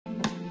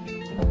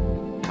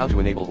How to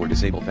enable or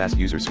disable fast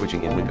user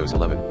switching in Windows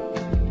 11.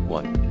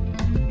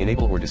 1.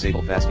 Enable or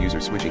disable fast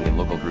user switching in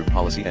Local Group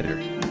Policy Editor.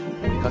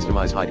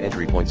 Customize hide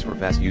entry points for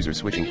fast user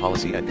switching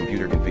policy at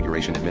Computer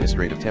Configuration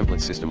Administrative Template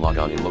System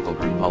Logon in Local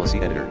Group Policy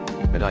Editor,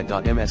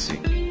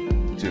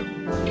 medite.msc.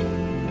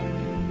 2.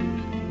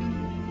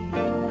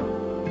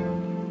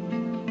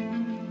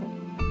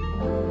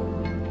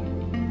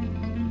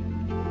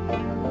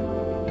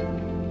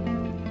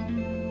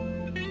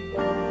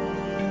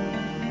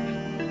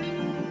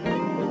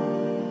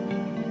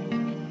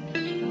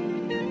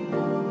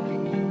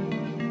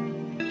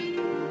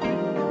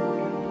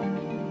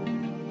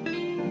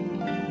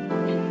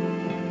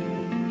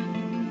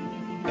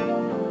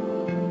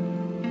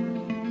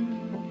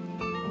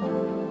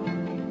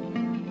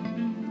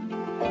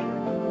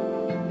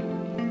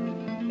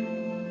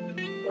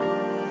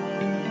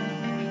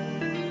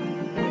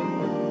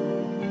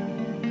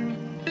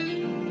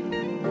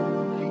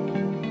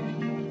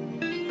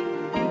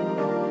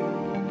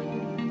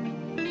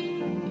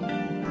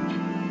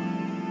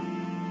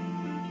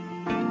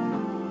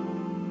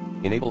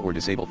 Enable or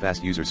disable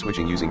fast user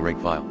switching using reg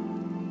file.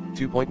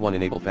 2.1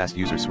 Enable fast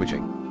user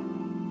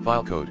switching.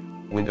 File code,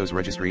 Windows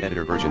Registry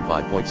Editor version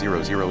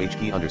 5.00 H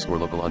key underscore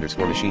local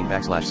underscore machine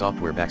backslash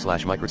software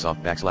backslash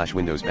Microsoft backslash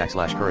Windows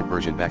backslash current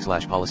version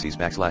backslash policies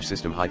backslash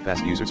system hide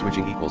fast user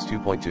switching equals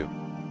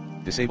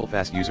 2.2. Disable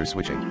fast user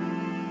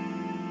switching.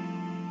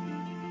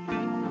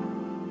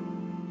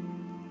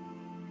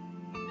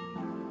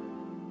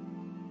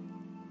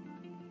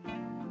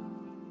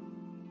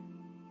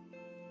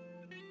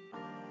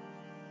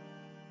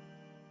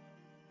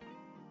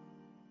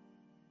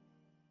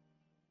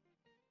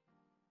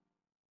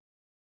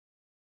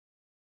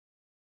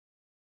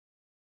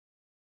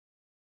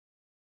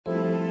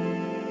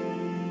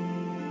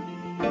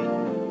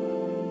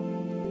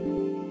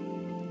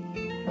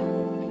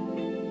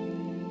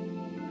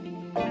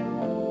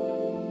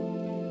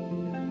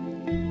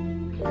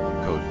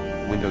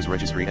 Windows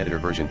Registry Editor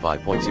version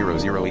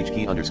 5.00 H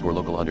key underscore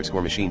local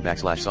underscore machine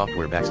backslash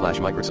software backslash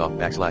Microsoft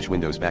backslash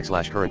Windows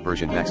backslash current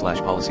version backslash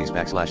policies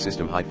backslash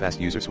system hide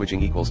fast user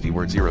switching equals D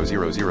word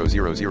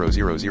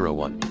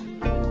 000000001.